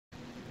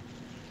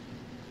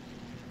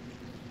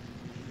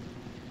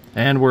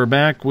And we're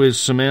back with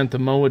Samantha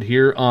Mowat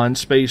here on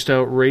Spaced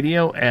Out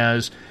Radio,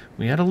 as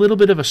we had a little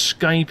bit of a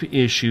Skype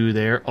issue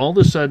there. All of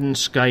a sudden,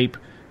 Skype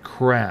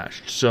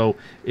crashed. So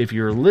if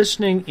you're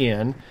listening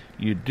in,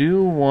 you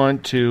do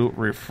want to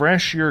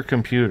refresh your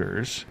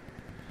computers,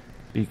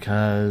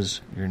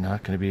 because you're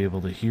not going to be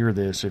able to hear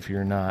this if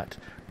you're not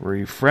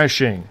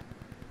refreshing.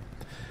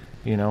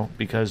 You know,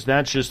 because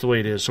that's just the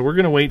way it is. So we're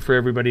going to wait for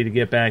everybody to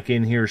get back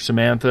in here,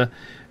 Samantha,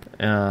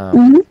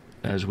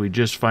 as we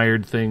just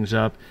fired things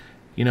up.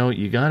 You know,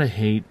 you gotta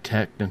hate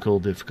technical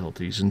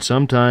difficulties, and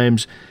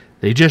sometimes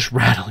they just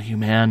rattle you,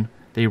 man.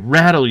 They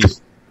rattle you.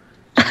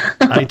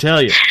 I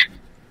tell you.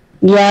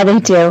 Yeah, they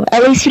do.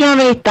 At least you don't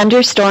have any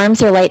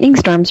thunderstorms or lightning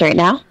storms right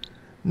now.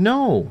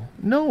 No,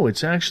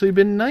 it's actually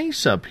been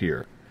nice up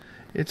here.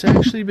 It's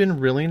actually been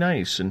really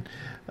nice, and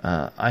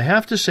I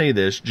have to say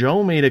this.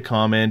 Joe made a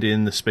comment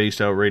in the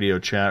Spaced Out Radio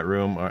chat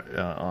room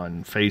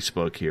on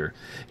Facebook here.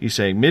 He's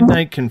saying,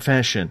 "Midnight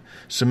confession,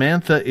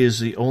 Samantha is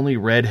the only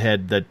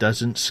redhead that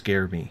doesn't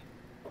scare me."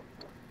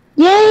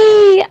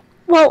 Yay!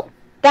 Well,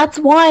 that's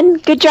one.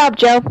 Good job,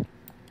 Joe.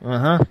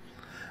 Uh-huh.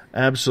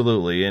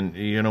 Absolutely. And,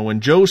 you know, when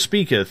Joe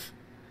speaketh,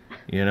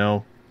 you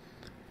know,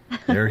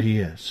 there he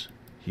is.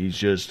 He's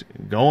just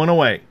going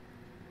away,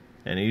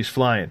 and he's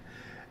flying.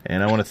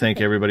 And I want to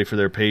thank everybody for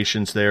their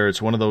patience there.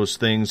 It's one of those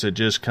things that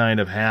just kind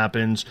of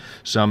happens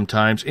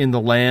sometimes in the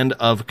land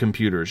of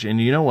computers.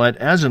 And you know what?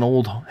 As an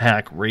old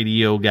hack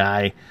radio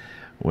guy,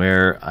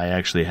 where I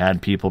actually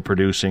had people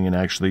producing and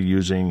actually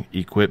using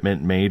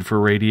equipment made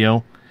for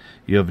radio,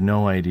 you have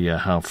no idea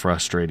how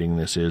frustrating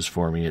this is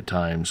for me at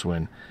times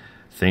when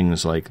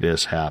things like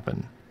this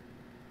happen.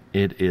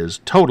 It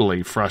is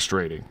totally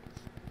frustrating.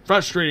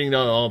 Frustrating to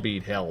all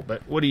beat hell,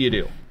 but what do you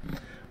do?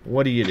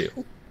 What do you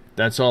do?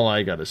 That's all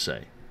I got to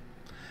say.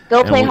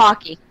 Go play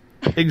hockey.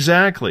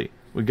 Exactly.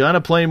 We got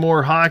to play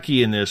more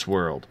hockey in this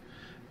world.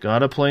 Got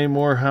to play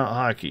more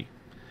hockey.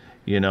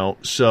 You know,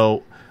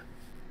 so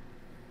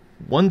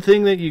one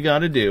thing that you got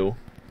to do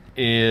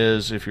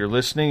is, if you're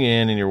listening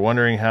in and you're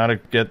wondering how to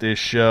get this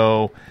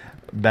show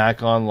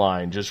back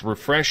online, just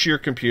refresh your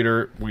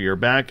computer. We are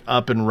back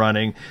up and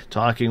running,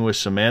 talking with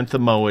Samantha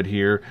Mowat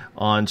here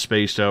on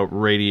Spaced Out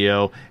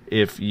Radio.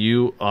 If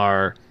you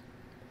are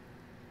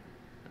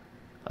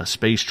a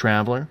space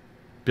traveler,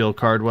 Bill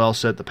Cardwell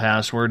set the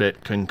password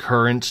at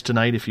concurrence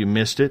tonight if you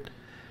missed it.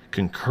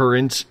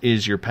 Concurrence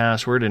is your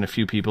password, and a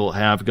few people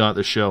have got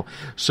the show.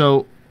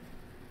 So,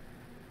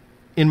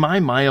 in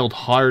my mild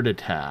heart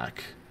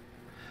attack,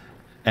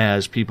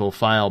 as people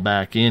file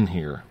back in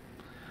here,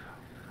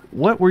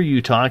 what were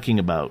you talking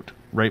about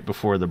right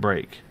before the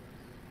break?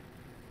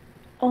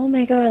 Oh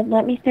my God,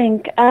 let me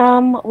think.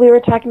 We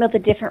were talking about the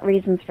different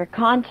reasons for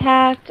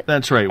contact.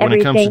 That's right, when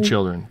it comes to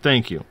children.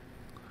 Thank you.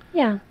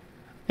 Yeah.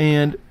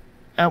 And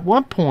at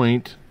what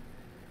point,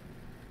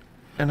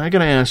 and I got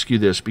to ask you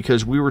this,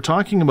 because we were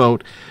talking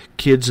about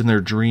kids and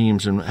their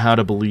dreams and how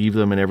to believe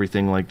them and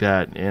everything like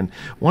that, and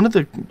one of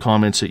the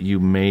comments that you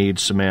made,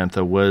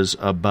 Samantha, was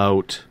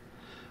about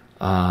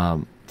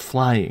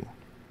flying.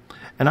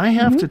 And I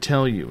have to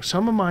tell you,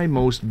 some of my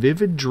most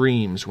vivid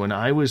dreams when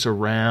I was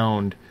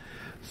around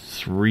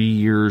 3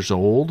 years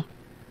old,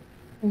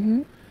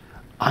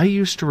 I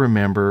used to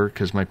remember,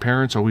 because my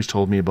parents always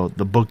told me about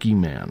the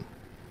boogeyman,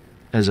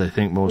 as I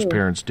think most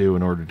parents do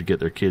in order to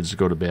get their kids to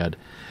go to bed,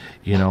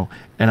 you know.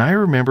 And I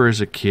remember as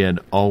a kid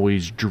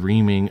always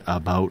dreaming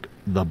about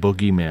the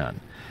boogeyman.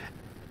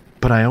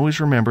 But I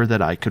always remember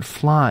that I could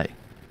fly.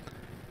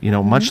 You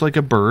know, much like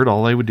a bird,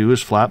 all I would do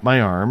is flap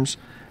my arms,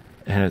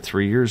 and at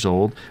 3 years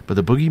old, but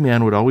the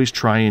boogeyman would always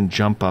try and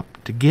jump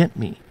up to get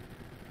me.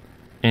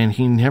 And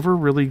he never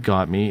really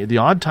got me. The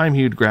odd time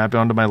he would grab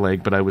onto my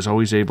leg, but I was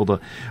always able to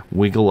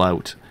wiggle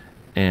out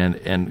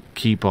and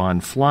keep on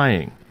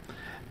flying.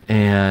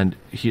 And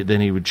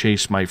then he would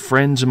chase my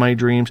friends in my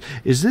dreams.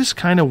 Is this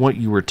kind of what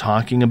you were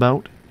talking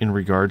about in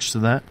regards to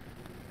that?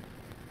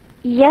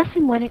 Yes,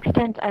 in one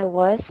extent I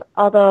was,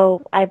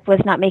 although I was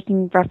not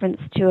making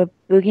reference to a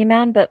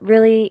boogeyman, but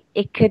really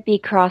it could be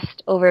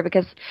crossed over,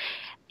 because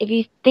if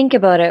you think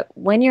about it,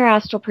 when you're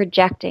astral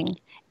projecting,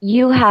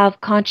 you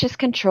have conscious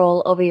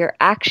control over your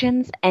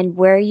actions and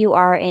where you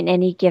are in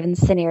any given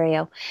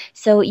scenario.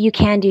 So you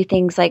can do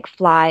things like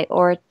fly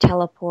or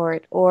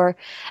teleport or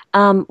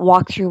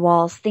walk through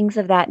walls, things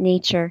of that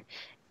nature.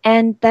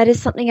 And that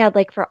is something I'd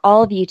like for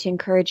all of you to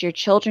encourage your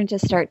children to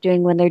start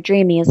doing when they're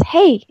dreaming is,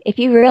 hey, if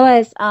you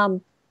realize,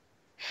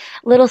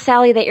 little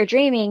Sally, that you're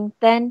dreaming,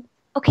 then,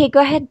 okay, go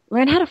ahead,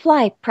 learn how to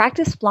fly.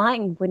 Practice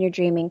flying when you're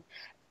dreaming.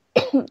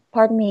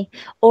 Pardon me.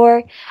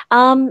 Or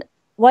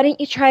why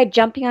don't you try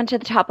jumping onto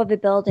the top of a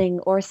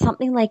building or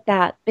something like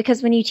that?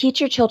 Because when you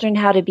teach your children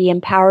how to be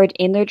empowered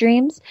in their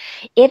dreams,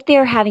 if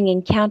they're having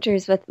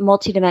encounters with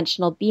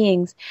multidimensional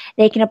beings,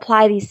 they can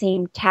apply these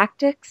same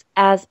tactics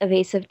as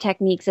evasive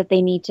techniques if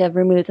they need to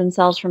remove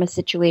themselves from a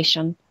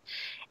situation.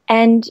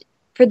 And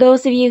for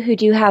those of you who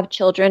do have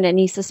children and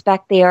you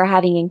suspect they are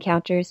having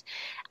encounters,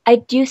 I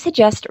do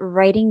suggest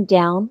writing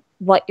down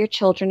what your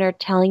children are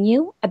telling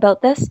you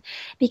about this,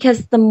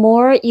 because the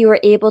more you are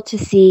able to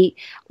see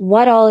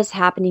what all is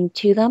happening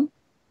to them,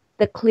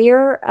 the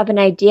clearer of an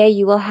idea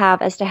you will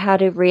have as to how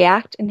to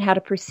react and how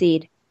to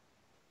proceed.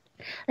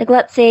 Like,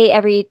 let's say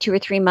every 2 or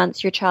 3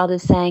 months your child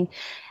is saying,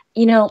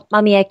 you know,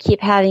 Mommy, I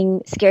keep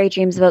having scary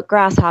dreams about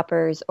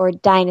grasshoppers or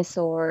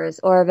dinosaurs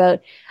or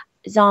about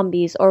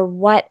zombies or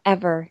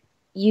whatever.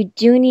 You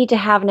do need to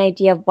have an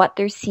idea of what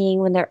they're seeing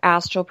when they're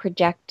astral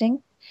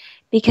projecting.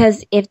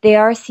 Because if they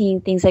are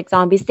seeing things like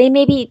zombies, they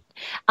may be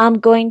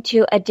going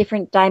to a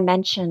different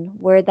dimension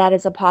where that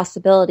is a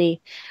possibility.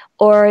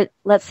 Or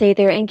let's say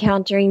they're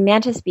encountering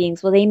mantis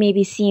beings. Well, they may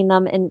be seeing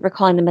them and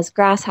recalling them as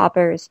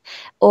grasshoppers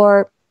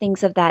or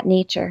things of that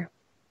nature.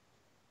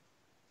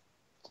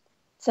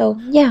 So,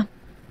 yeah.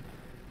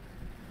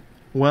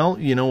 Well,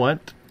 you know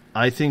what?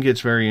 I think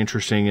it's very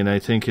interesting, and I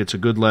think it's a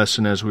good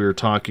lesson, as we were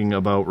talking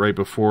about right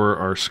before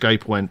our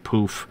Skype went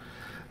poof,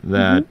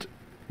 that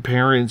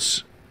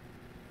parents,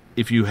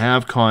 if you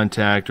have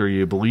contact or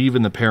you believe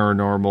in the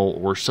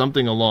paranormal or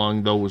something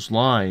along those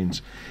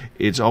lines,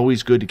 it's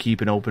always good to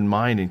keep an open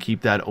mind and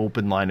keep that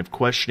open line of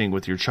questioning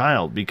with your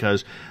child,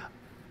 because,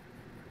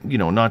 you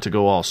know, not to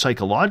go all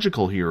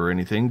psychological here or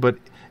anything, but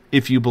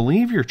if you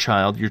believe your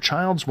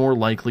child's more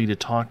likely to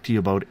talk to you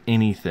about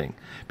anything,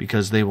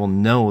 because they will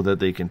know that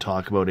they can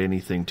talk about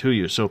anything to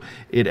you. So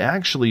it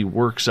actually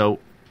works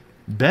out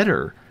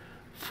better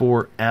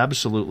for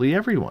absolutely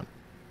everyone.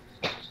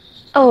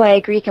 Oh, I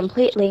agree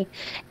completely.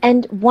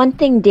 And one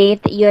thing,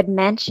 Dave, that you had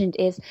mentioned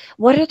is,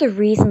 what are the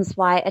reasons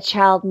why a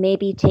child may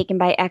be taken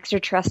by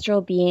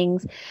extraterrestrial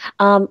beings,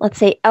 let's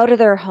say, out of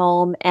their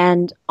home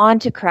and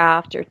onto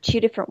craft, or two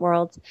different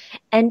worlds?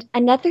 And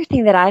another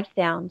thing that I've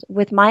found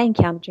with my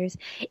encounters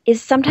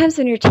is sometimes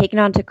when you're taken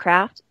onto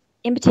craft,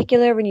 in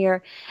particular when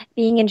you're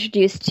being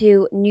introduced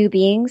to new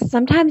beings,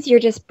 sometimes you're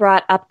just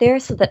brought up there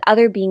so that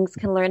other beings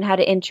can learn how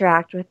to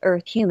interact with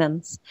Earth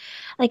humans.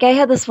 Like, I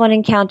had this one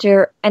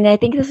encounter, and I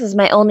think this was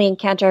my only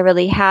encounter I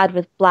really had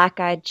with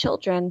black-eyed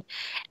children.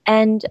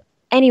 And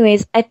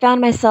anyways, I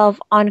found myself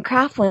on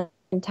craft one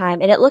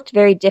time, and it looked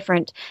very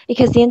different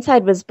because the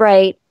inside was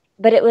bright,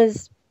 but it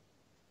was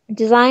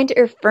designed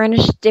or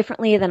furnished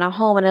differently than a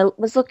home. And I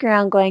was looking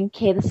around going,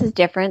 okay, this is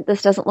different.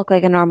 This doesn't look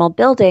like a normal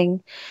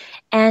building.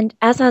 And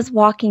as I was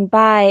walking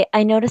by,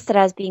 I noticed that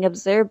I was being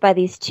observed by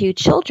these two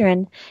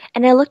children,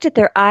 and I looked at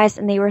their eyes,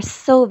 and they were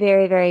so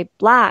very, very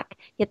black,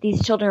 yet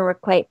these children were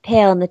quite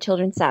pale, and the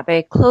children sat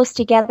very close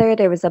together.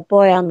 There was a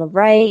boy on the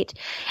right,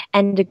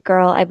 and a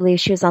girl, I believe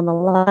she was on the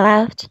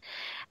left.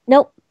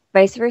 Nope,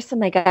 vice versa.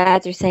 My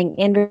guides are saying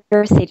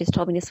inverse. They just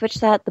told me to switch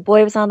that. The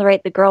boy was on the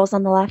right, the girl was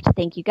on the left.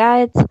 Thank you,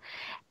 guides.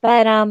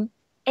 But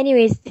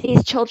anyways,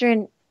 these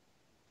children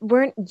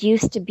weren't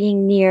used to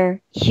being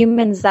near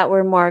humans that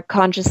were more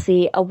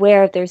consciously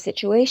aware of their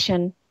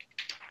situation.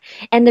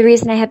 And the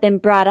reason I had been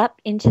brought up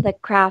into the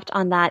craft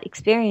on that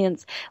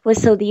experience was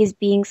so these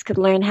beings could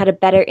learn how to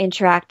better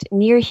interact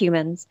near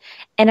humans.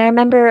 And I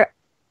remember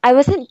I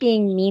wasn't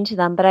being mean to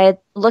them, but I had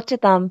looked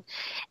at them,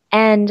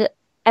 and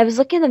I was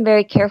looking at them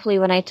very carefully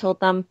when I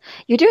told them,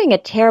 you're doing a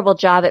terrible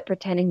job at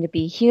pretending to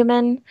be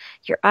human.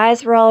 Your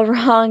eyes were all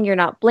wrong. You're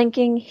not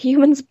blinking.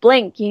 Humans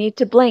blink. You need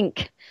to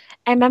blink.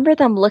 I remember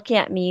them looking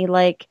at me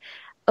like,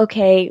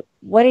 okay,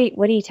 what are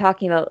you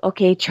talking about?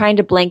 Okay, trying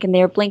to blink, and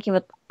they were blinking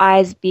with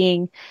eyes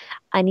being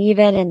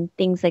uneven and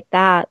things like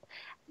that.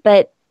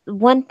 But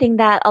one thing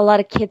that a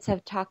lot of kids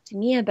have talked to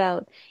me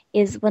about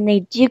is when they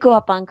do go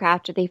up on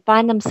craft or they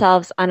find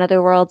themselves on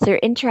other worlds, they're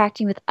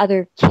interacting with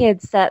other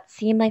kids that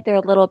seem like they're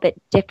a little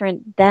bit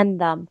different than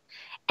them.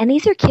 And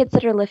these are kids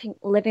that are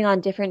living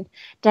on different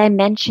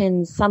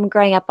dimensions, some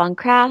growing up on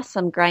craft,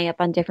 some growing up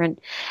on different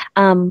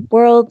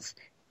worlds.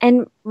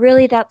 And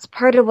really, that's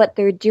part of what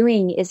they're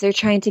doing, is they're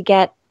trying to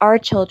get our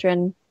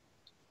children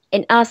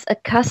and us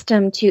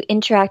accustomed to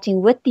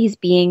interacting with these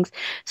beings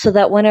so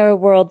that when our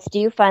worlds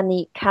do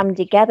finally come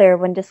together,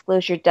 when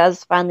disclosure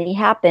does finally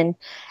happen,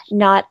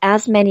 not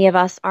as many of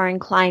us are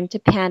inclined to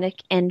panic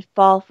and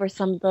fall for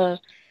some of the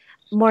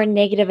more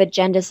negative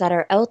agendas that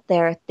are out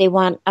there. They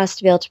want us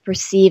to be able to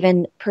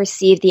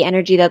perceive the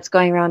energy that's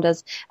going around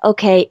us.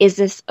 Okay, is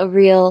this a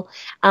real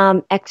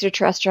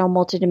extraterrestrial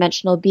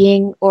multidimensional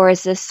being, or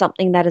is this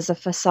something that is a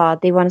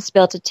facade? They want us to be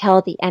able to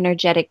tell the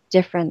energetic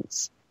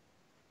difference.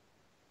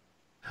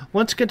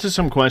 Let's get to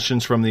some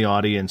questions from the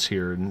audience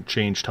here and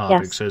change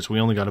topics, as we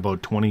only got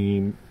about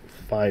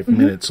 25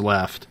 minutes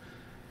left.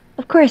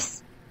 Of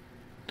course.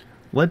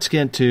 Let's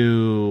get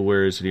to,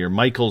 where is it here?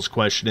 Michael's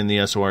question in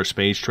the SOR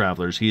Space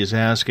Travelers. He is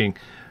asking,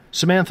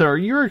 Samantha, are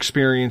your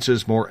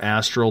experiences more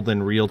astral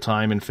than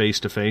real-time and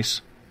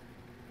face-to-face?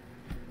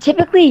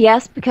 Typically,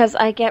 yes, because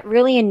I get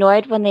really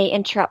annoyed when they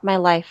interrupt my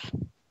life.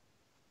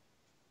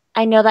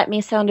 I know that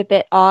may sound a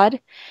bit odd,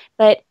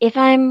 but if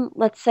I'm,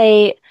 let's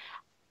say,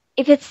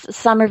 if it's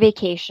summer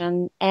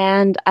vacation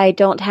and I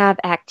don't have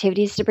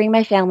activities to bring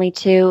my family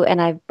to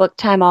and I've booked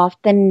time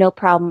off, then no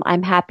problem.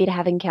 I'm happy to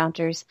have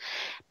encounters.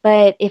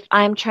 But if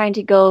I'm trying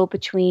to go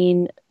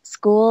between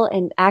school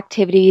and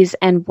activities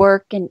and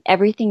work and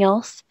everything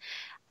else,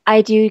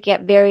 I do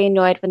get very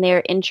annoyed when they are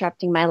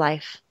interrupting my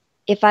life.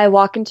 If I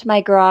walk into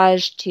my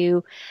garage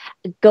to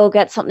go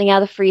get something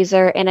out of the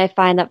freezer and I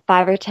find that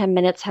 5 or 10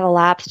 minutes have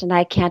elapsed and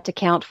I can't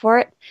account for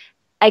it,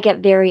 I get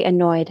very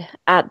annoyed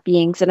at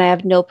beings, and I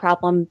have no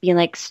problem being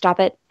like, stop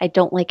it. I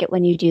don't like it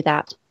when you do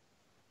that.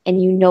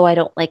 And you know I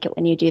don't like it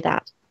when you do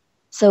that.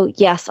 So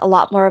yes, a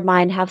lot more of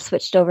mine have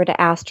switched over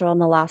to astral in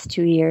the last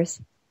 2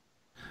 years.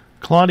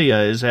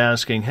 Claudia is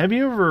asking, have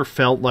you ever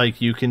felt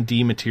like you can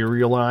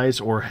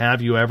dematerialize, or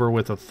have you ever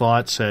with a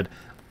thought said,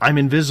 I'm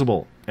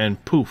invisible,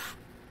 and poof,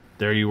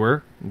 there you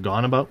were,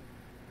 gone about?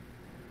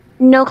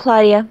 No,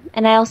 Claudia,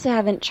 and I also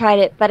haven't tried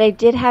it, but I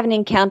did have an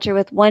encounter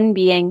with one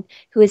being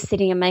who was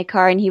sitting in my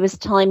car, and he was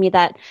telling me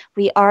that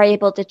we are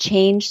able to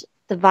change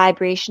the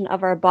vibration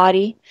of our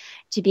body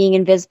to being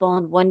invisible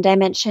in one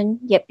dimension,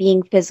 yet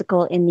being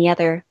physical in the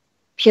other,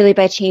 purely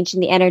by changing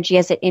the energy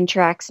as it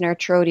interacts in our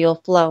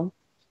toroidal flow.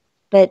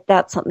 But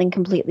that's something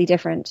completely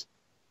different.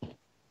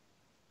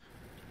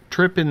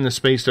 Trip in the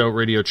Spaced Out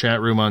Radio chat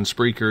room on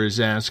Spreaker is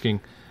asking,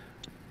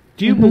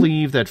 do you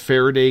believe that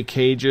Faraday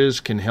cages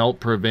can help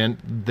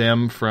prevent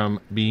them from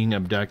being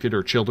abducted,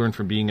 or children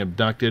from being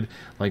abducted,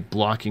 like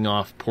blocking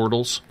off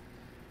portals?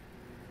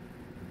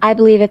 I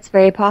believe it's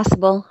very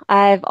possible.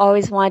 I've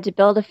always wanted to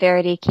build a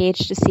Faraday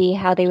cage to see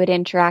how they would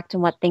interact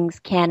and what things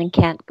can and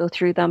can't go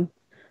through them.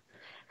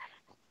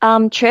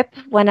 Trip,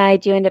 when I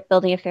do end up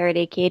building a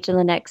Faraday cage in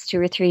the next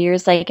 2 or 3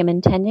 years like I'm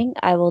intending,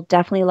 I will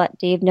definitely let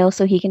Dave know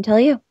so he can tell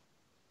you.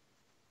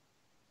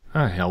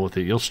 Ah, hell with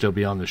it. You'll still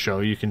be on the show.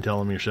 You can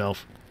tell him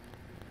yourself.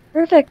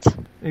 Perfect.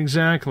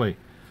 Exactly.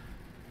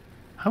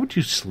 How would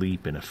you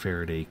sleep in a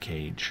Faraday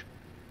cage?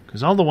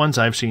 Because all the ones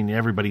I've seen,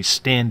 everybody's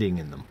standing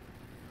in them.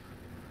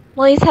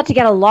 Well, you just have to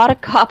get a lot of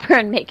copper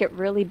and make it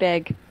really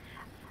big.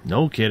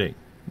 No kidding.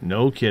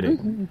 No kidding.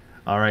 Mm-hmm.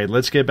 All right,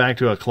 let's get back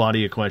to a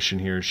Claudia question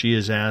here. She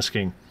is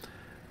asking,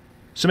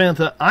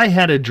 Samantha, I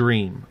had a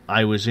dream.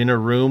 I was in a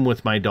room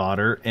with my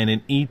daughter, and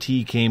an ET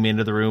came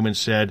into the room and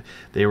said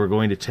they were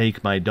going to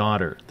take my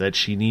daughter, that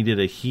she needed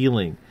a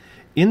healing.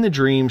 In the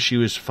dream, she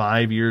was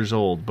 5 years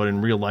old, but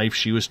in real life,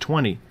 she was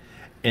 20.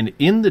 And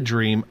in the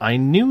dream, I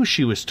knew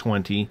she was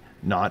 20,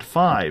 not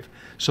 5.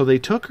 So they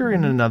took her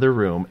in another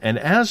room, and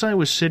as I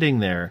was sitting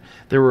there,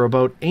 there were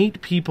about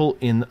 8 people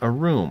in a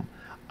room.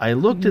 I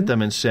looked at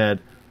them and said,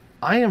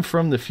 I am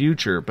from the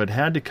future, but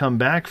had to come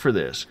back for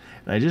this,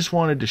 and I just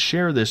wanted to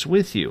share this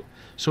with you.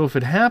 So if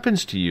it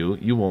happens to you,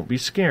 you won't be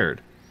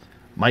scared.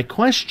 My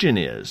question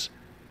is,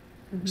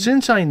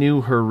 since I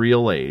knew her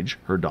real age,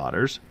 her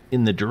daughter's,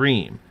 in the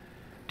dream,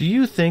 do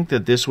you think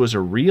that this was a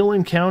real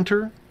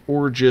encounter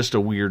or just a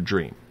weird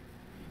dream?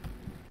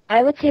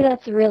 I would say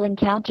that's a real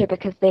encounter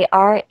because they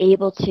are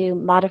able to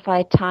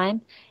modify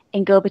time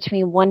and go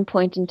between one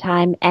point in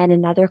time and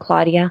another,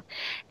 Claudia.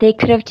 They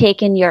could have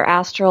taken your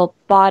astral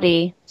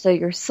body, so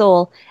your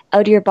soul,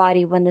 out of your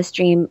body when this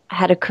dream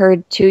had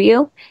occurred to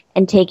you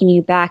and taken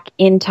you back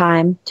in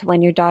time to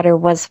when your daughter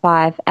was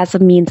 5 as a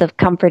means of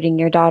comforting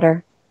your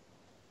daughter.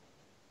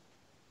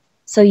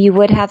 So you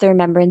would have the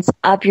remembrance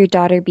of your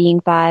daughter being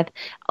 5,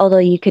 although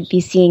you could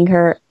be seeing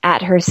her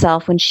at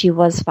herself when she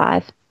was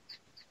 5.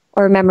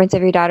 Or remembrance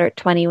of your daughter at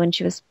 20 when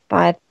she was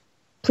 5.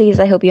 Please,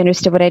 I hope you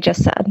understood what I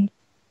just said.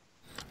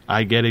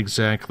 I get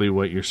exactly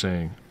what you're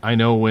saying. I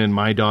know when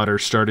my daughter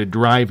started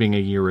driving a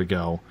year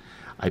ago,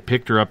 I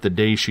picked her up the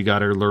day she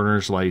got her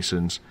learner's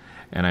license,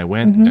 and I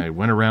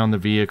went around the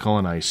vehicle,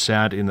 and I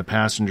sat in the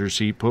passenger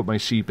seat, put my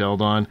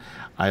seatbelt on.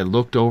 I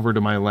looked over to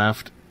my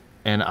left,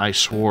 and I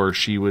swore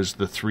she was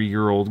the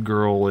 3-year-old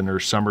girl in her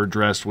summer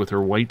dress with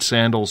her white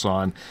sandals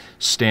on,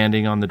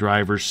 standing on the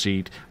driver's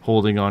seat,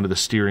 holding onto the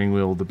steering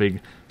wheel, the big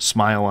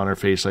smile on her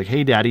face, like,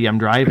 hey, Daddy, I'm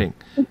driving.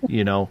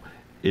 You know,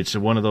 it's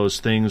one of those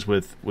things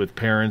with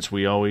parents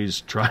we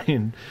always try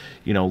and,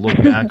 look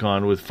back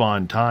on with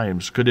fond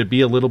times. Could it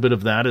be a little bit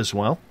of that as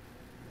well?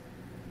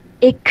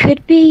 It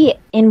could be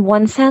in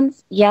one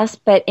sense, yes,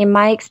 but in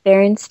my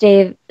experience,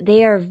 Dave,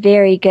 they are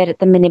very good at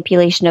the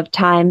manipulation of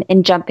time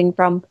and jumping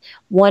from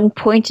one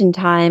point in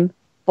time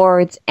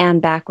forwards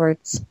and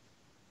backwards.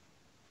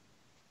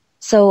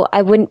 So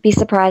I wouldn't be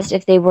surprised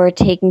if they were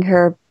taking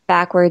her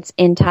backwards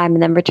in time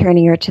and then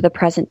returning her to the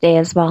present day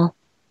as well.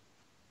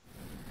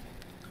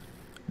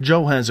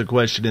 Joe has a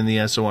question in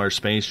the SOR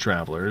Space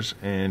Travelers,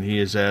 and he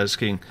is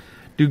asking,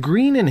 do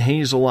green and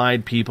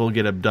hazel-eyed people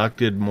get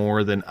abducted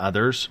more than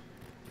others?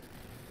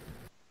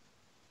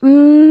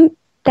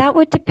 That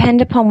would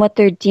depend upon what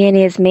their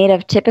DNA is made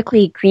of.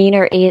 Typically, green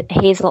or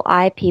hazel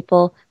eye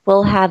people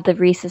will have the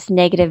rhesus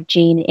negative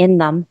gene in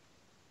them.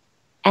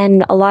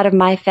 And a lot of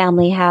my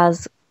family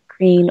has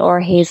green or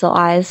hazel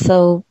eyes.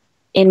 So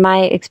in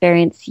my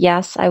experience,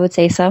 yes, I would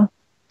say so.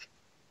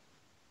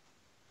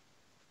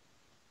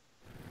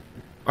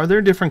 Are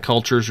there different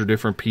cultures or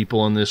different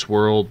people in this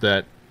world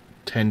that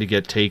tend to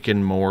get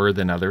taken more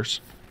than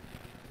others?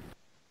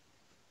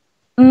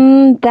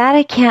 That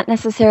I can't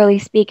necessarily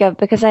speak of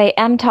because I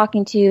am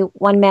talking to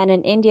one man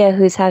in India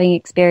who's having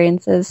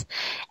experiences,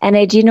 and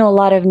I do know a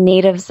lot of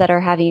natives that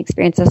are having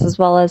experiences as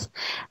well as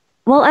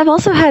Well, I've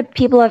also had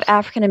people of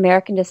African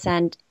American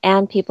descent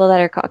and people that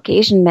are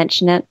Caucasian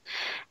mention it,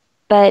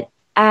 but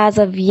as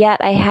of yet,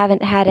 I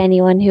haven't had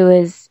anyone who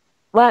is,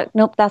 well,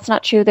 nope, that's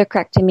not true. They're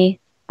correcting me.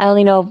 I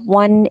only know of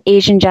one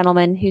Asian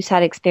gentleman who's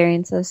had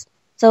experiences.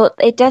 So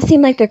it does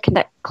seem like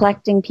they're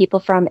collecting people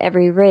from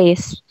every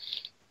race.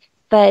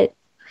 But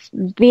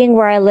being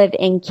where I live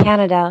in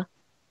Canada,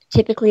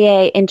 typically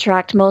I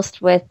interact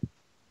most with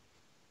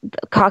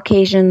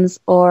Caucasians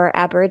or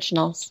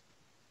Aboriginals.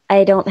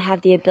 I don't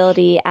have the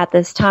ability at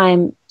this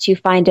time to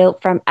find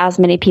out from as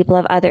many people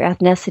of other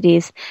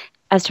ethnicities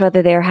as to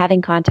whether they're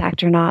having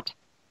contact or not.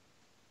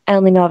 I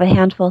only know of a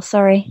handful,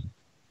 sorry.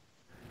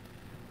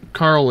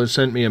 Carl has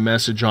sent me a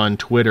message on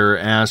Twitter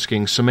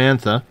asking,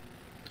 Samantha,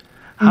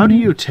 how do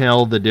you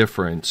tell the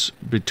difference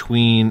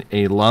between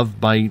a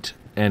love bite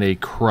and a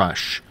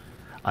crush?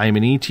 I am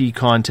an ET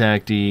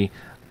contactee.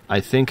 I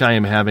think I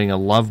am having a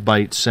love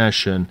bite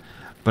session,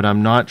 but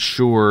I'm not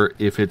sure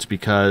if it's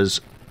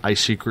because I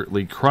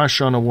secretly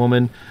crush on a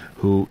woman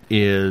who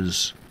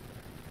is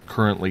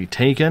currently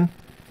taken,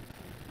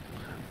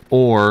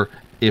 or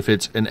if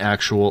it's an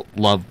actual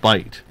love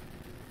bite.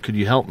 Could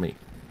you help me?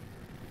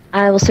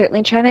 I will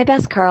certainly try my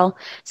best, Carl.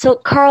 So,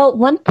 Carl,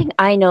 one thing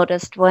I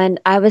noticed when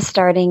I was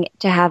starting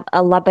to have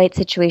a love bite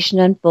situation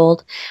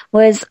unfold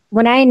was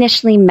when I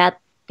initially met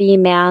the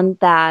man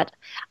that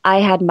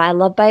I had my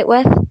love bite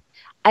with,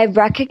 I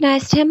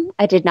recognized him.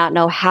 I did not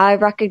know how I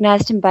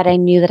recognized him, but I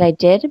knew that I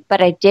did.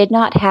 But I did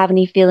not have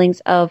any feelings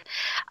of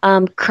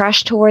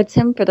crush towards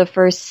him for the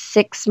first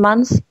 6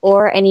 months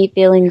or any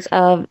feelings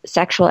of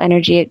sexual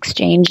energy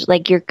exchange,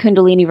 like your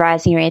kundalini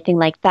rising or anything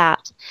like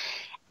that.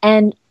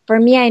 And for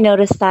me, I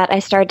noticed that I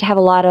started to have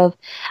a lot of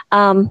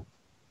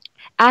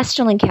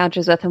astral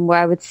encounters with him where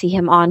I would see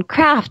him on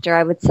craft or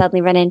I would suddenly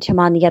run into him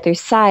on the other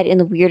side in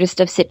the weirdest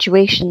of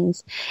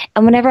situations.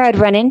 And whenever I'd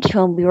run into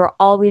him, we were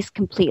always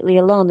completely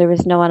alone. There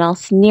was no one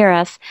else near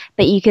us,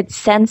 but you could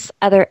sense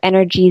other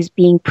energies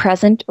being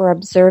present or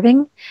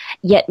observing,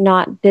 yet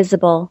not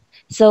visible.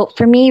 So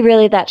for me,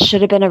 really, that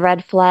should have been a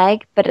red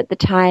flag, but at the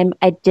time,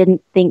 I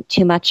didn't think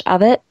too much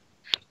of it.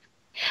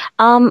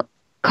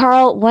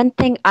 Carl, one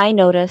thing I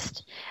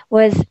noticed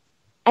was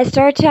I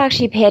started to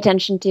actually pay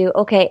attention to,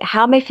 okay,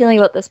 how am I feeling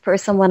about this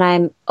person when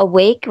I'm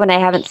awake, when I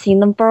haven't seen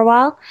them for a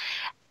while?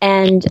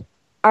 And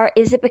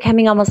is it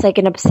becoming almost like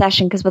an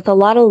obsession? Because with a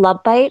lot of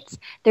love bites,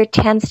 there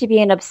tends to be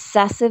an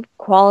obsessive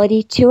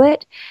quality to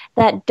it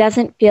that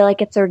doesn't feel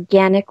like it's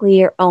organically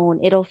your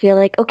own. It'll feel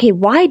like, okay,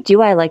 why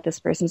do I like this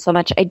person so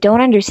much? I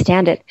don't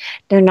understand it.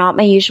 They're not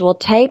my usual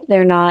type.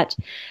 They're not,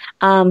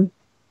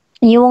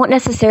 you won't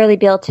necessarily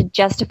be able to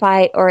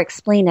justify or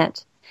explain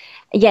it.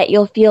 Yet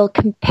you'll feel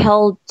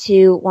compelled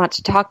to want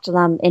to talk to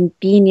them and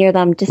be near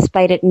them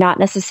despite it not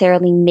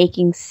necessarily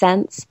making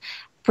sense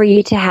for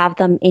you to have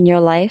them in your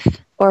life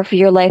or for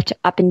your life to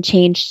up and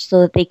change so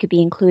that they could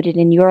be included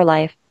in your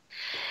life.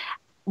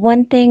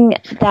 One thing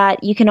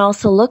that you can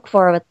also look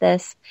for with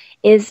this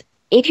is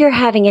if you're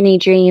having any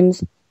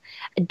dreams,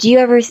 do you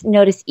ever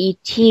notice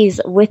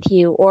ETs with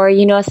you, or are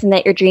you noticing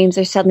that your dreams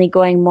are suddenly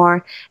going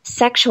more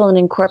sexual and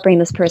incorporating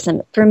this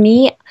person? For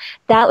me,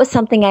 that was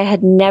something I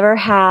had never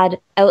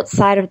had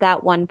outside of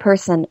that one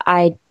person.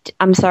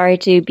 I'm sorry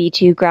to be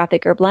too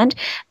graphic or blunt,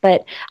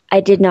 but I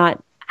did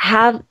not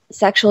have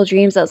sexual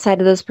dreams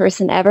outside of this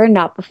person ever,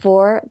 not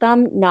before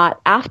them,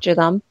 not after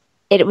them.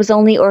 It was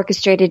only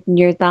orchestrated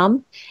near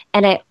them,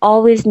 and I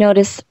always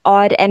noticed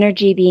odd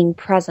energy being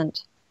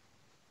present.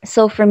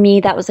 So for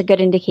me, that was a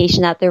good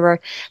indication that there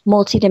were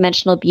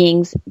multidimensional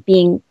beings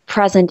being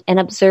present and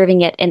observing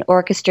it and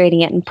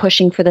orchestrating it and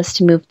pushing for this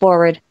to move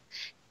forward.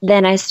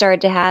 Then I started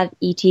to have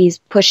ETs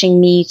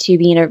pushing me to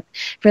be in a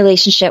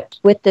relationship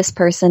with this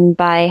person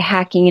by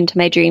hacking into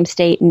my dream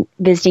state and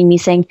visiting me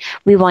saying,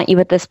 we want you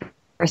with this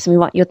person, we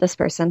want you with this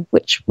person,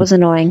 which was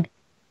annoying.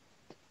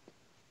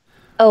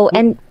 Oh,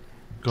 and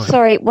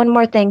sorry, one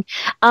more thing.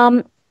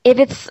 If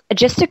it's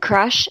just a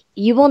crush,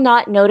 you will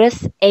not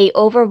notice a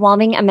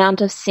overwhelming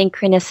amount of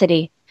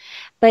synchronicity.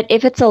 But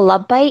if it's a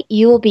love bite,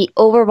 you will be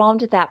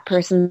overwhelmed with that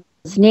person's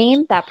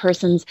name, that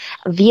person's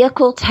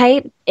vehicle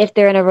type. If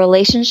they're in a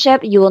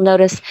relationship, you will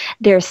notice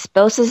their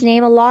spouse's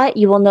name a lot.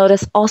 You will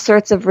notice all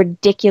sorts of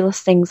ridiculous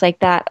things like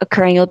that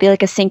occurring. It'll be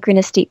like a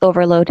synchronicity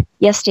overload.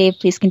 Yes, Dave,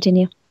 please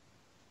continue.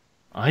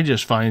 I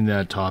just find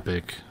that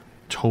topic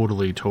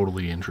totally,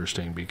 totally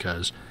interesting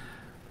because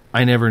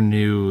I never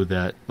knew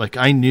that, like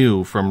I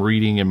knew from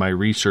reading in my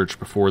research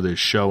before this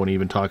show and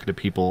even talking to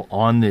people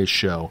on this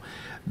show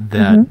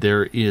that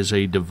there is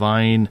a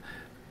divine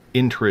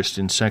interest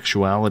in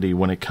sexuality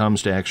when it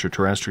comes to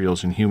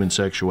extraterrestrials and human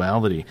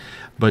sexuality,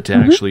 but to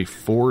actually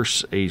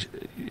force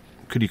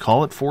could you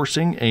call it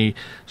forcing a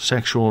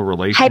sexual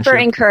relationship?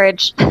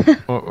 Hyper-encouraged.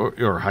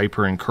 or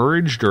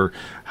hyper-encouraged, or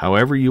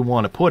however you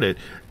want to put it,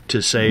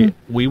 to say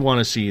we want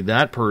to see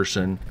that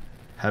person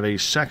have a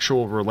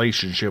sexual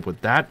relationship with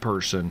that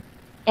person.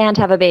 And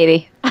have a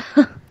baby.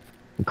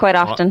 Quite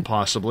often.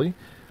 Possibly.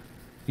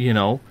 You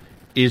know,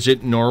 is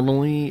it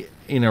normally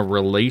in a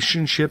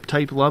relationship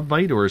type love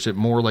bite, or is it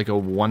more like a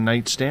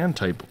one-night stand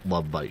type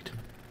love bite?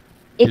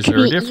 Is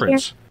there a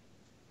difference?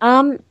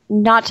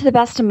 Not to the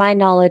best of my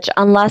knowledge,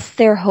 unless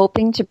they're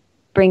hoping to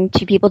bring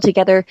two people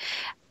together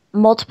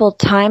multiple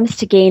times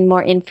to gain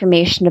more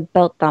information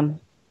about them.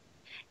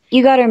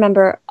 You got to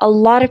remember, a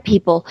lot of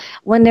people,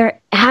 when they're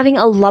having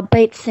a love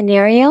bite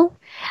scenario,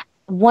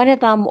 one of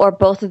them or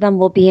both of them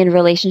will be in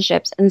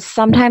relationships. And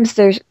sometimes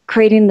they're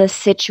creating this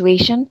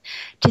situation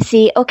to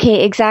see,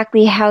 okay,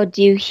 exactly how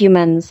do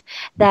humans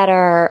that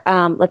are,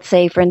 let's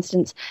say, for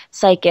instance,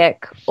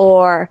 psychic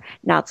or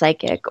not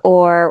psychic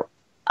or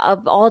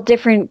of all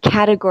different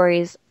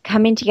categories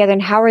coming together,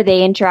 and how are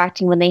they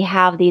interacting when they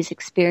have these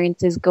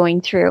experiences going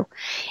through.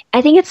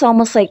 I think it's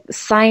almost like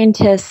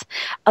scientists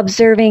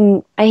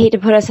observing, I hate to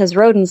put us as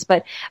rodents,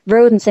 but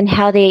rodents and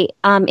how they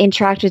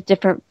interact with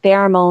different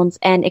pheromones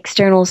and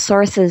external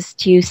sources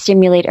to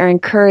stimulate or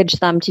encourage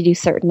them to do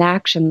certain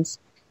actions.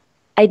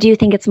 I do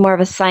think it's more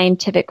of a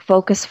scientific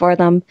focus for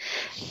them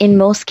in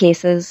most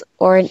cases,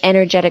 or an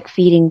energetic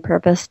feeding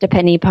purpose,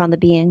 depending upon the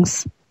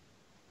beings.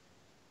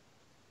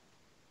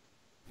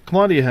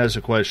 Claudia has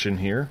a question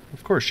here.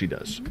 Of course she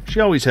does. She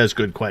always has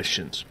good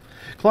questions.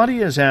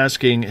 Claudia is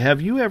asking,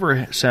 have you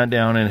ever sat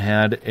down and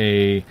had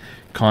a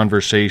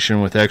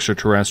conversation with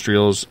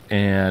extraterrestrials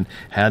and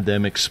had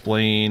them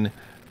explain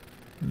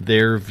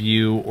their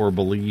view or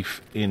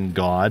belief in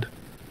God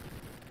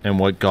and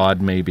what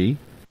God may be?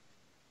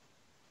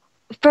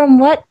 From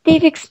what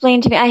they've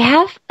explained to me, I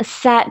have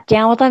sat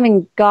down with them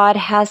and God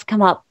has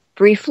come up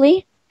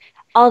briefly.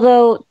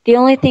 Although the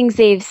only things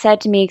they've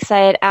said to me, because I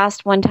had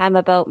asked one time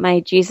about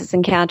my Jesus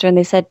encounter, and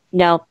they said,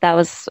 no, that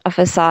was a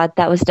facade.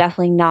 That was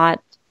definitely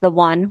not the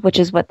one, which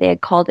is what they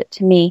had called it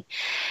to me.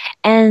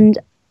 And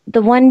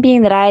the one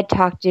being that I had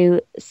talked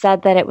to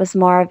said that it was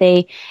more of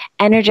a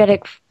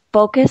energetic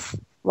focus,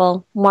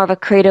 well, more of a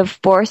creative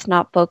force,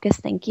 not focus,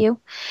 thank you.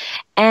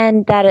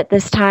 And that at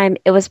this time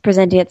it was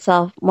presenting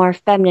itself more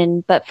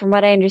feminine. But from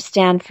what I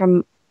understand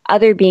from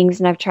other beings,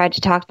 and I've tried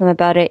to talk to them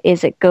about it,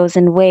 is it goes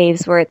in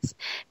waves where it's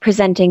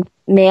presenting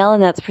male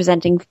and that's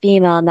presenting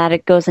female, and that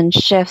it goes in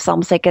shifts,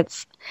 almost like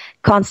it's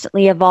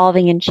constantly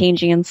evolving and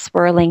changing and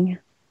swirling.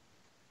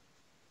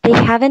 They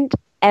haven't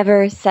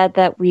ever said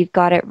that we've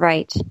got it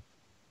right.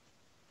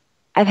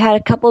 I've had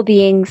a couple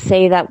beings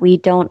say that we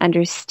don't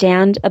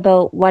understand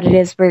about what it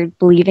is we're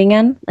believing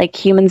in, like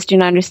humans do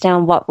not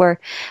understand what we're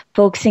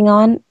focusing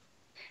on.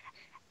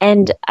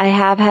 And I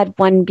have had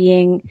one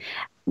being,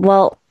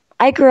 well,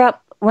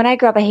 when I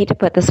grew up, I hate to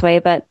put it this way,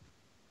 but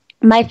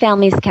my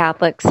family's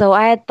Catholic. So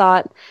I had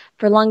thought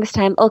for the longest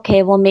time,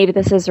 okay, well, maybe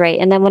this is right.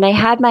 And then when I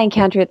had my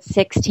encounter at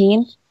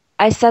 16,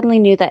 I suddenly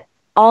knew that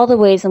all the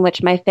ways in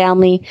which my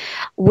family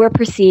were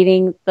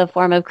perceiving the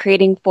form of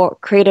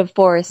creative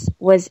force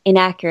was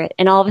inaccurate.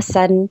 And all of a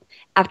sudden,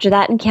 after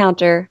that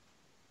encounter,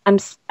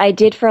 I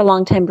did for a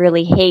long time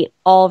really hate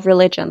all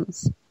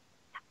religions.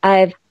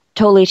 I've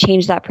totally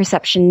changed that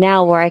perception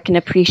now, where I can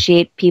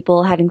appreciate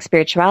people having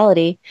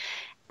spirituality.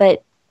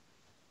 But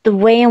the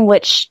way in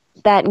which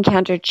that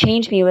encounter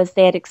changed me was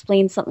they had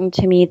explained something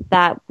to me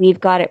that we've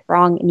got it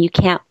wrong and you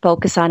can't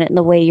focus on it in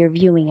the way you're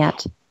viewing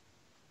it.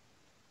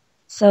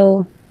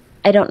 So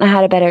I don't know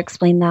how to better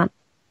explain that.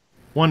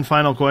 One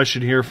final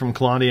question here from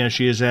Claudia.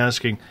 She is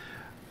asking,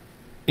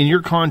 in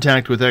your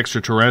contact with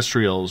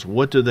extraterrestrials,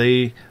 what do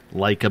they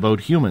like about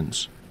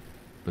humans?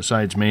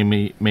 Besides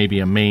maybe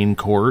a main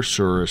course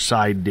or a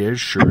side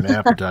dish or an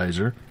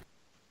appetizer.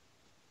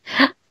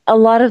 A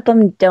lot of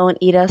them don't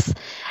eat us.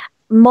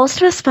 Most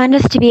of us find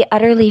us to be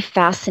utterly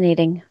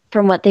fascinating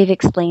from what they've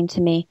explained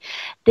to me.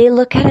 They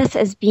look at us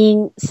as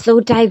being so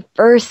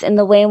diverse in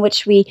the way in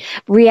which we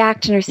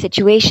react in our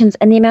situations,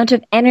 and the amount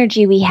of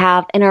energy we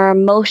have in our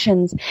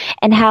emotions,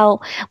 and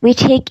how we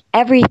take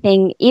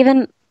everything.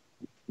 Even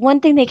one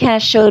thing they kind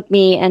of showed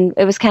me, and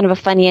it was kind of a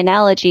funny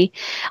analogy,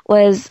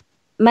 was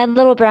my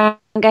little brown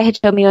guy had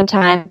showed me one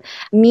time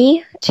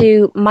me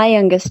to my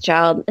youngest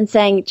child and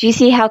saying, do you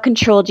see how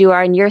controlled you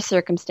are in your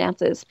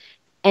circumstances?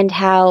 And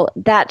how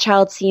that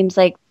child seems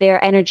like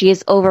their energy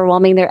is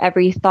overwhelming their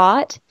every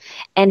thought,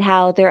 and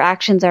how their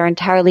actions are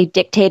entirely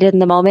dictated in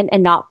the moment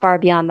and not far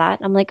beyond that.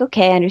 I'm like,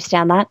 okay, I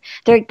understand that.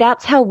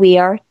 That's how we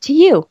are to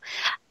you.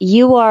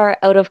 You are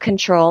out of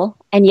control,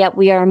 and yet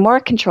we are more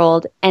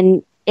controlled.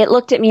 And it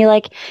looked at me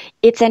like,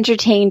 it's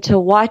entertaining to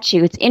watch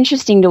you. It's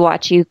interesting to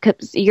watch you,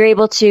 because you're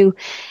able to,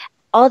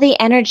 all the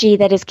energy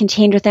that is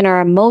contained within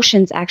our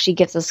emotions actually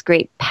gives us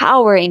great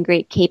power and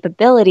great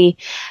capability.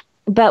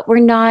 But we're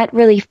not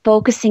really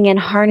focusing and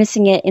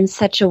harnessing it in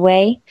such a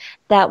way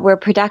that we're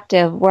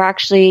productive. We're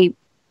actually,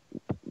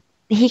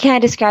 he kind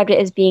of described it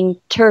as being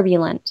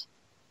turbulent,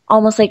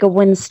 almost like a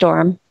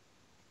windstorm,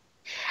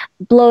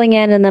 blowing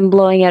in and then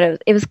blowing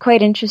out. It was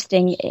quite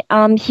interesting.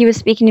 He was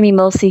speaking to me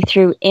mostly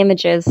through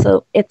images,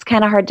 so it's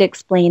kind of hard to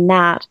explain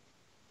that.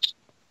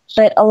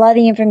 But a lot of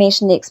the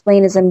information they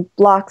explain is in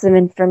blocks of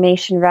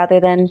information rather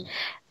than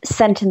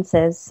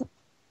sentences.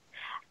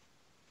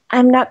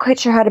 I'm not quite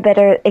sure how to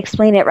better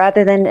explain it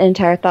rather than an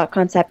entire thought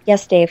concept.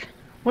 Yes, Dave?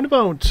 What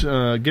about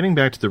getting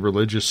back to the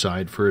religious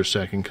side for a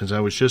second, because I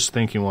was just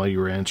thinking while you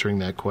were answering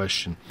that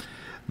question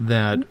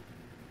that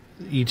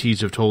ETs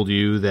have told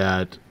you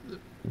that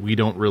we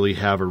don't really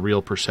have a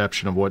real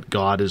perception of what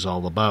God is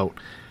all about.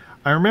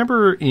 I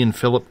remember in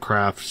Philip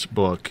Kraft's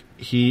book,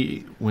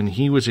 when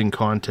he was in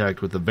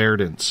contact with the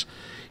Verdants,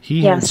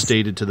 he had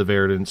stated to the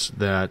Verdants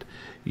that,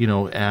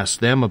 asked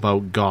them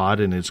about God,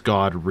 and is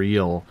God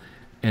real,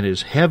 and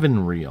is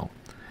heaven real?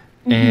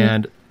 Mm-hmm.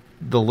 And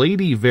the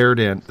lady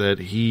Verdant that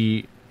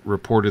he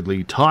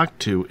reportedly talked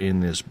to in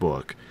this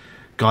book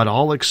got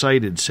all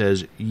excited,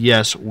 says,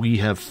 yes, we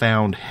have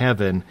found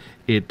heaven.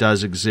 It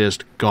does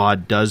exist.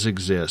 God does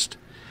exist.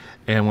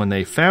 And when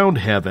they found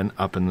heaven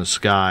up in the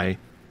sky,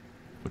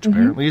 which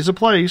apparently is a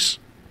place,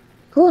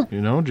 cool,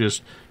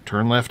 just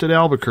turn left at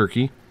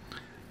Albuquerque,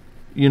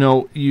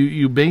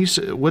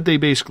 what they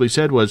basically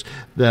said was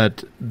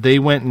that they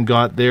went and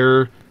got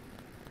their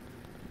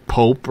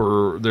pope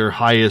or their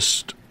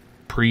highest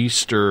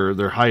priest or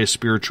their highest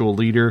spiritual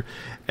leader,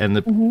 and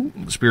the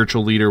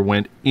spiritual leader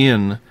went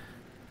in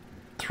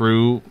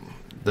through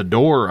the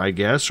door, I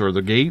guess, or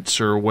the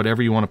gates, or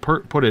whatever you want to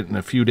put it, and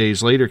a few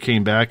days later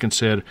came back and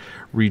said,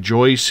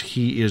 rejoice,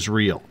 he is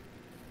real,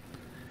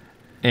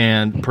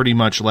 and pretty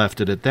much left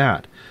it at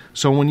that.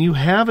 So when you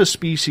have a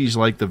species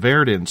like the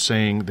Verdants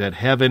saying that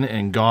heaven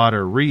and God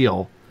are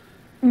real,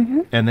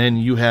 and then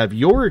you have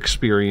your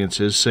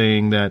experiences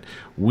saying that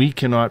we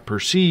cannot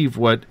perceive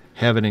what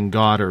heaven and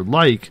God are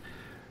like,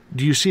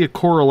 do you see a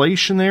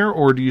correlation there,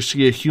 or do you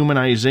see a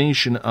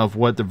humanization of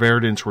what the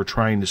Verdants were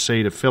trying to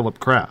say to Philip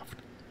Kraft?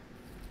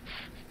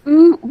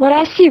 What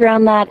I see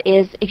around that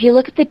is, if you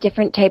look at the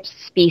different types of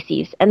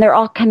species, and they're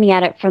all coming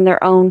at it from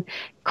their own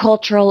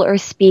cultural or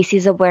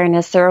species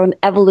awareness, their own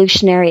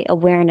evolutionary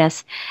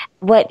awareness,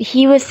 what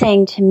he was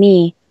saying to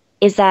me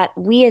is that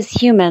we as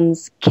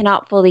humans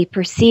cannot fully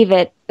perceive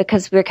it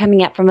because we're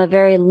coming at from a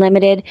very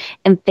limited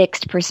and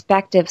fixed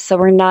perspective, so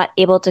we're not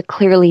able to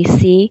clearly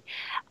see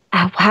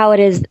how it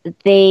is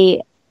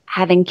they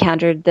have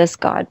encountered this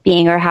God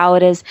being, or how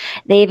it is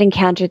they've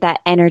encountered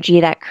that energy,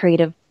 that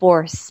creative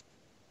force.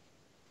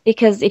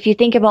 Because if you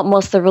think about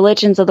most of the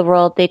religions of the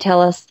world, they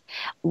tell us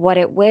what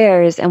it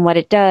wears and what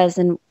it does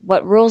and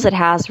what rules it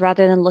has,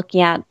 rather than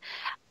looking at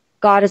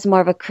God as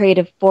more of a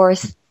creative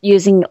force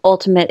using the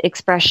ultimate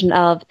expression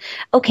of,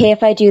 okay,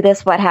 if I do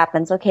this, what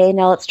happens? Okay,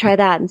 now let's try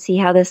that and see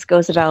how this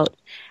goes about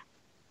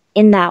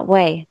in that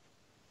way.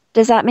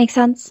 Does that make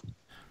sense?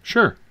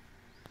 Sure.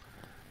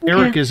 Okay.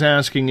 Eric is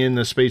asking in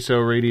the Space Out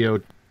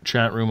Radio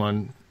chat room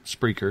on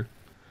Spreaker,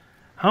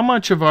 how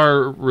much of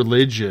our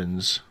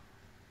religions'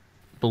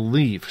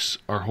 beliefs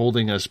are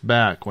holding us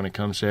back when it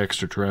comes to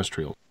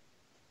extraterrestrials?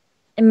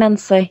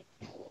 Immensely.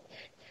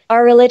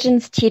 Our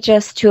religions teach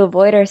us to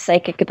avoid our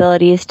psychic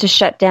abilities, to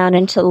shut down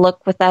and to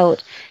look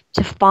without,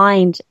 to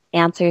find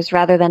answers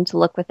rather than to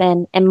look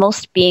within. And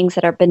most beings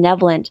that are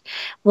benevolent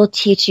will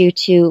teach you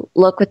to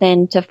look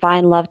within, to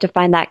find love, to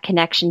find that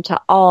connection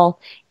to all.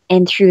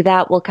 And through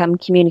that will come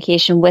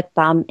communication with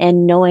them,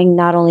 and knowing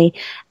not only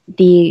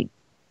the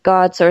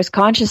God source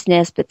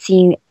consciousness, but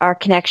seeing our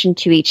connection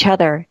to each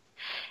other.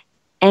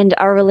 And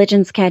our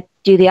religions can't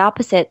do the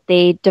opposite.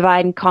 They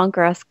divide and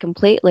conquer us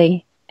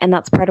completely. And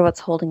that's part of what's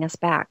holding us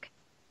back.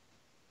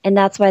 And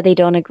that's why they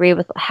don't agree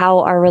with how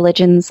our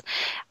religions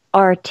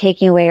are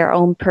taking away our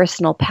own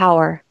personal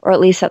power. Or at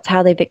least that's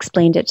how they've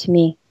explained it to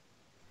me.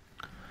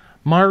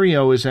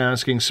 Mario is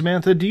asking,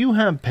 Samantha, do you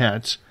have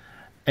pets?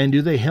 And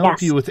do they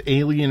help you with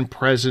alien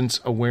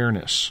presence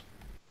awareness?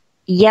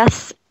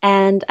 Yes,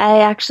 and I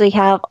actually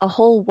have a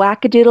whole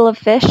wackadoodle of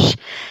fish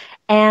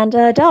and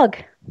a dog.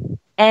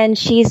 And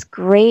she's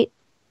great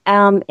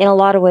in a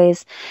lot of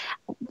ways.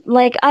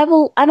 Like, I'm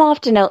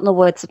often out in the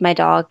woods with my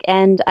dog,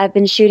 and I've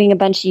been shooting a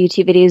bunch of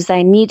YouTube videos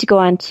I need to go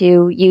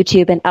onto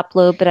YouTube and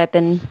upload, but I've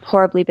been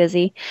horribly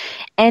busy.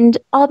 And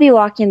I'll be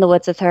walking in the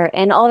woods with her,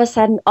 and all of a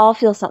sudden I'll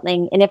feel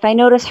something. And if I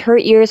notice her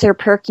ears are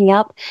perking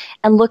up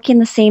and looking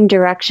the same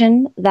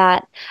direction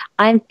that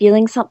I'm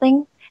feeling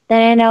something,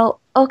 then I know,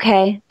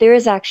 okay, there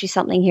is actually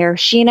something here.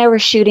 She and I were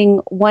shooting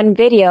one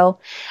video,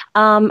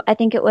 I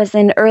think it was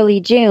in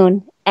early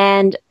June,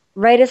 and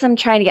right as I'm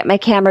trying to get my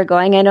camera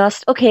going, I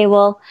noticed, okay,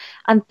 well,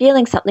 I'm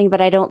feeling something, but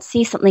I don't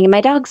see something. And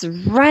my dog's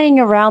running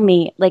around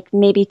me, like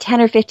maybe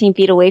 10 or 15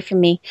 feet away from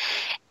me.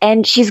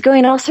 And she's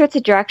going all sorts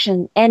of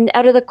directions. And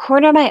out of the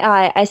corner of my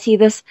eye, I see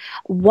this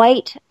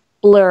white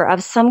blur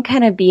of some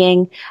kind of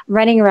being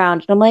running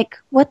around. And I'm like,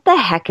 what the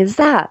heck is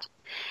that?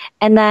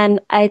 And then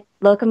I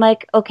look, I'm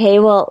like, okay,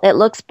 well, it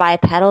looks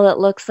bipedal. It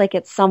looks like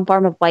it's some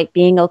form of white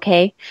being,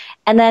 okay.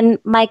 And then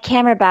my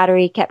camera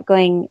battery kept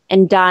going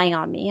and dying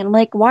on me. And I'm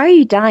like, why are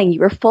you dying? You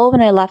were full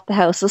when I left the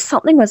house. So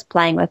something was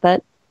playing with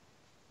it.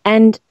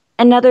 And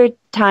another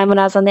time when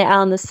I was on the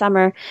island this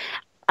summer,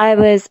 I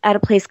was at a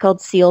place called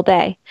Seal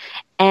Bay.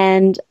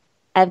 And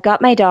I've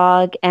got my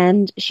dog,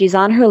 and she's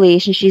on her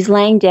leash, and she's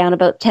laying down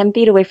about 10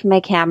 feet away from my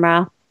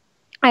camera.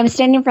 I'm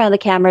standing in front of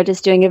the camera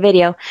just doing a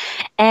video,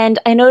 and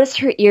I noticed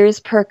her ears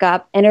perk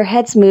up, and her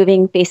head's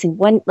moving, facing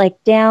one,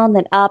 like down,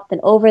 then up, then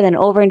over,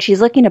 and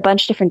she's looking a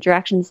bunch of different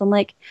directions. I'm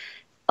like,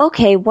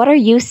 okay, what are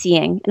you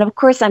seeing? And of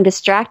course, I'm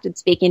distracted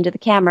speaking to the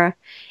camera.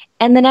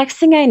 And the next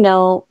thing I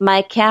know,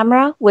 my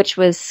camera, which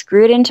was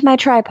screwed into my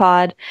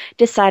tripod,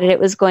 decided it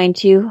was going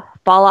to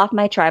fall off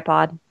my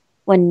tripod.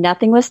 When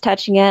nothing was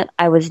touching it,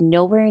 I was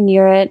nowhere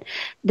near it.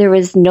 There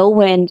was no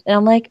wind. And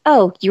I'm like,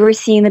 oh, you were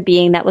seeing the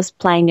being that was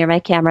playing near my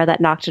camera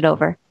that knocked it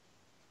over.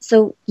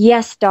 So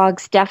yes,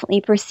 dogs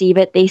definitely perceive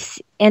it.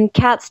 And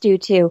cats do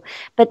too.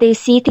 But they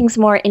see things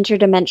more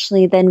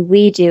interdimensionally than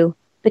we do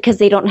because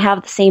they don't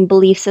have the same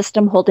belief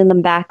system holding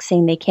them back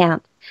saying they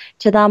can't.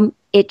 To them,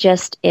 it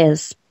just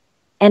is.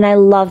 And I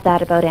love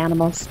that about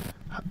animals.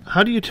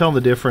 How do you tell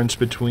the difference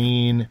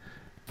between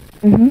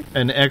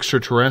an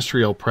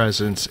extraterrestrial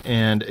presence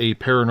and a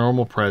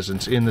paranormal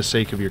presence in the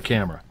sake of your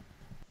camera?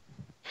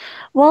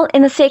 Well,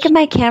 in the sake of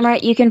my camera,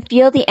 you can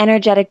feel the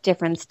energetic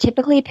difference.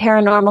 Typically,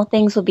 paranormal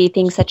things will be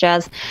things such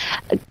as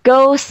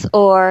ghosts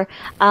or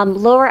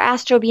lower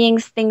astral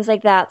beings, things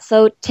like that.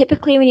 So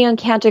typically when you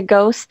encounter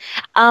ghosts,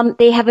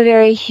 they have a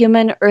very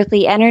human,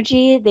 earthly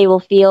energy. They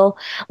will feel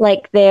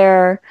like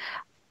they're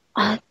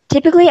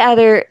typically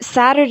either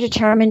sad or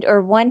determined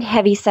or one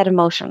heavy set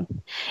emotion.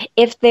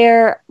 If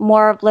they're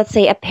more of, let's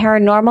say, a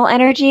paranormal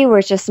energy where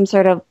it's just some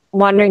sort of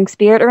wandering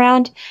spirit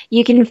around,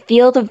 you can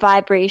feel the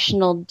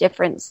vibrational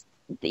difference.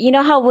 You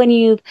know how when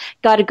you've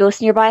got a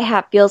ghost nearby, how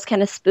it feels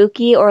kind of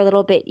spooky or a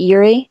little bit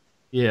eerie?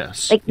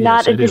 Yes. Like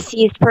not a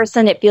deceased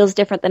person, it feels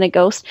different than a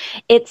ghost.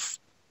 It's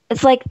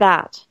like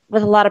that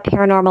with a lot of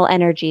paranormal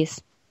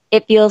energies.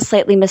 It feels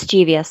slightly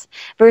mischievous.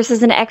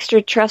 Versus an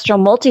extraterrestrial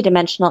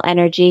multidimensional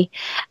energy,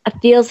 it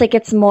feels like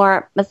it's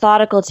more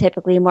methodical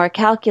typically, more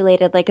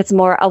calculated, like it's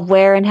more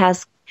aware and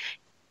has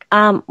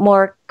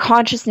more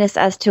consciousness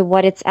as to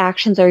what its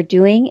actions are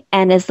doing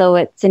and as though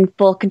it's in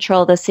full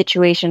control of the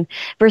situation.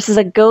 Versus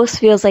a ghost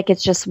feels like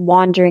it's just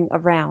wandering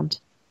around.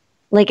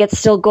 Like it's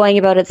still going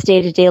about its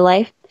day-to-day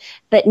life,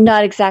 but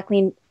not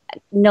exactly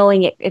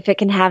knowing if it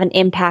can have an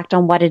impact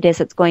on what it is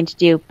it's going to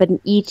do. But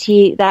an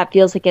ET that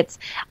feels like it's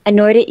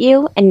annoyed at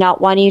you and not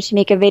wanting you to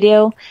make a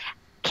video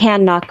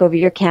can knock over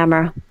your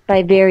camera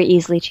by very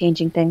easily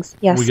changing things.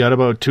 Yes. We got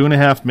about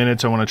 2.5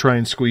 minutes. I want to try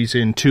and squeeze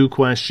in 2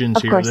 questions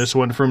of here. Course. This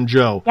one from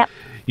Joe. Yep.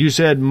 You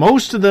said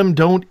most of them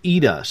don't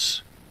eat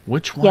us.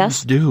 Which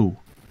ones do?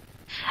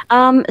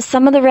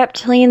 Some of the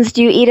reptilians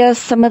do eat us.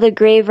 Some of the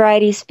gray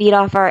varieties feed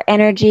off our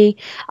energy.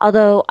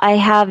 Although I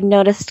have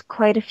noticed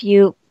quite a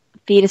few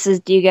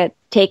fetuses do get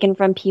taken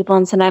from people,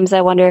 and sometimes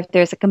I wonder if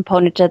there's a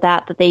component to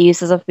that they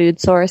use as a food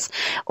source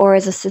or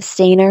as a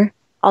sustainer,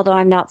 although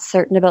I'm not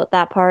certain about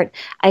that part.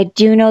 I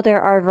do know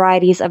there are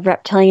varieties of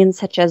reptilians,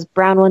 such as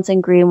brown ones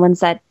and green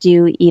ones, that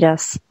do eat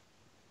us.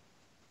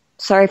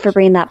 Sorry for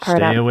bringing that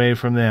part up. Stay away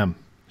from them.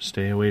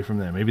 Stay away from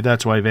them. Maybe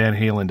that's why Van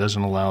Halen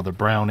doesn't allow the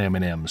brown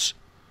M&Ms.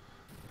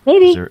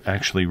 Maybe. They're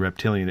actually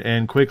reptilian.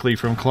 And quickly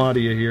from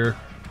Claudia here,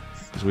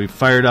 as we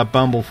fired up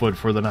Bumblefoot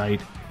for the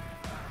night.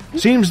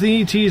 Seems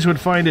the ETs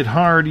would find it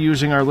hard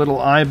using our little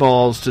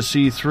eyeballs to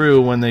see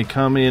through when they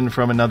come in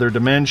from another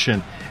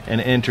dimension and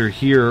enter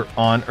here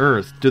on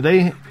Earth. Do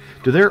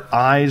their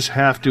eyes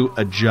have to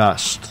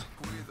adjust?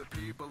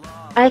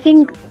 I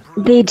think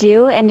they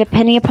do, and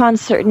depending upon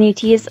certain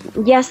ETs,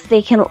 yes,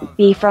 they can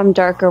be from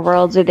darker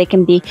worlds, or they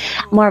can be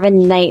more of a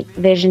night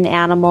vision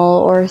animal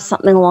or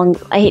something along.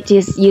 I hate to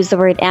use the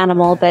word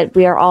animal, but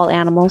we are all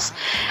animals.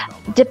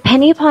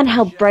 Depending upon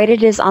how bright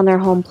it is on their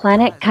home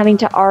planet, coming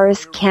to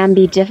ours can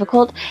be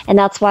difficult, and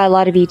that's why a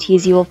lot of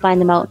ETs, you will find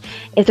them out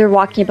if they're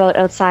walking about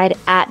outside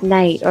at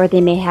night, or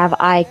they may have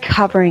eye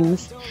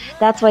coverings.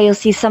 That's why you'll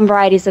see some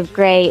varieties of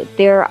gray,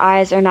 their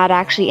eyes are not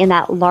actually in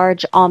that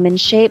large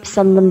almond shape.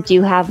 Some of them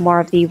do have more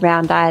of the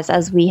round eyes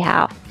as we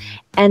have.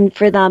 And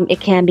for them, it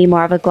can be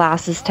more of a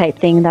glasses type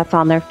thing that's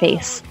on their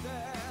face.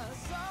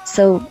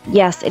 So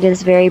yes, it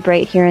is very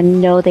bright here,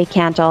 and no, they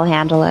can't all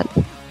handle it.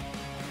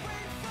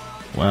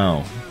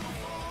 Wow.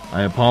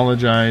 I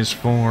apologize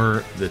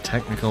for the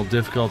technical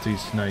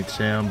difficulties tonight,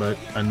 Sam, but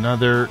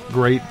another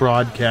great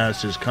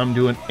broadcast has come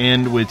to an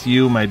end with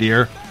you, my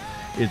dear.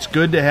 It's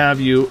good to have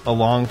you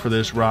along for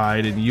this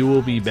ride, and you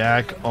will be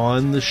back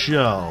on the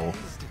show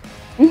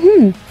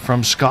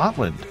from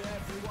Scotland.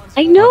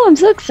 I know, I'm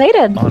so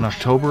excited. On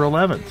October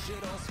 11th.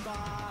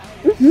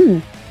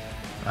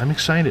 I'm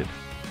excited.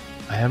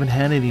 I haven't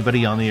had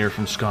anybody on the air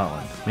from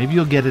Scotland. Maybe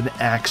you'll get an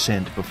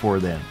accent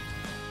before then.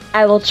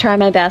 I will try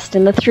my best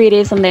in the 3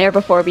 days I'm there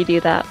before we do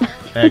that.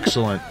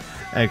 Excellent.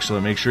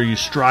 Excellent. Make sure you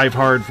strive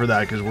hard for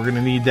that, because we're going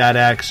to need that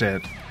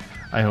accent.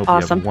 I hope you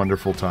have a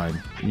wonderful time,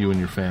 you and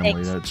your family.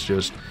 Thanks. That's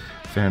just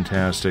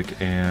fantastic.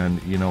 And,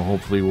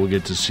 hopefully we'll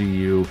get to see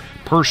you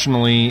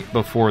personally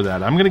before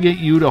that. I'm going to get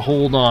you to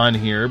hold on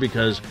here,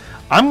 because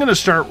I'm going to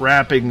start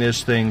wrapping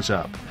this things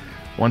up.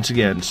 Once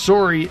again,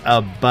 sorry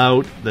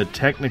about the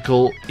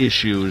technical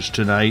issues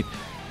tonight.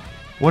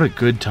 What a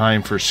good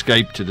time for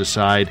Skype to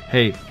decide,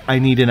 hey, I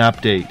need an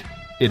update.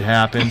 It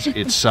happens,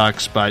 it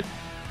sucks, but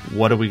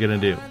what are we going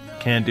to do?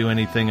 Can't do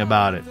anything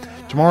about it.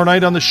 Tomorrow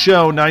night on the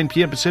show, 9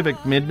 p.m.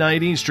 Pacific,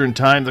 midnight Eastern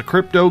Time, the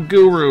crypto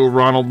guru,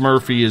 Ronald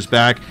Murphy, is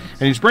back,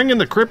 and he's bringing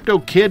the crypto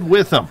kid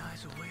with him.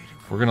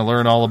 We're going to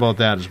learn all about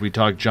that as we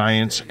talk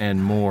giants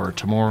and more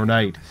tomorrow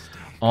night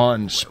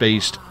on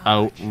Spaced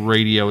Out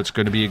Radio. It's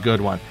going to be a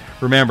good one.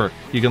 Remember,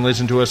 you can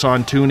listen to us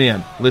on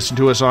TuneIn, listen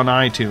to us on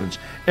iTunes.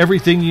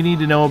 Everything you need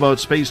to know about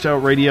Spaced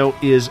Out Radio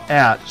is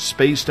at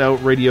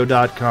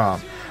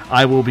spacedoutradio.com.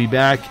 I will be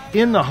back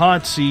in the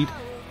hot seat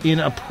in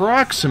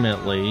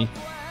approximately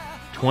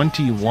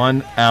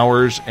 21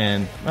 hours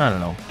and,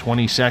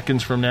 20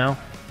 seconds from now.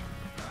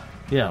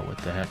 Yeah, what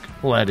the heck.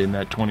 We'll add in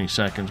that 20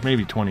 seconds,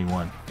 maybe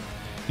 21.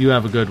 You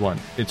have a good one.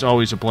 It's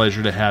always a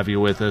pleasure to have you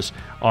with us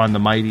on the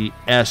mighty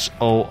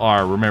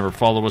SOR. Remember,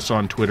 follow us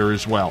on Twitter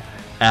as well,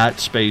 at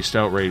Spaced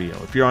Out Radio.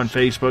 If you're on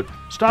Facebook,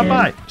 stop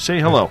by. Say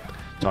hello.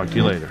 Talk to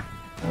you later.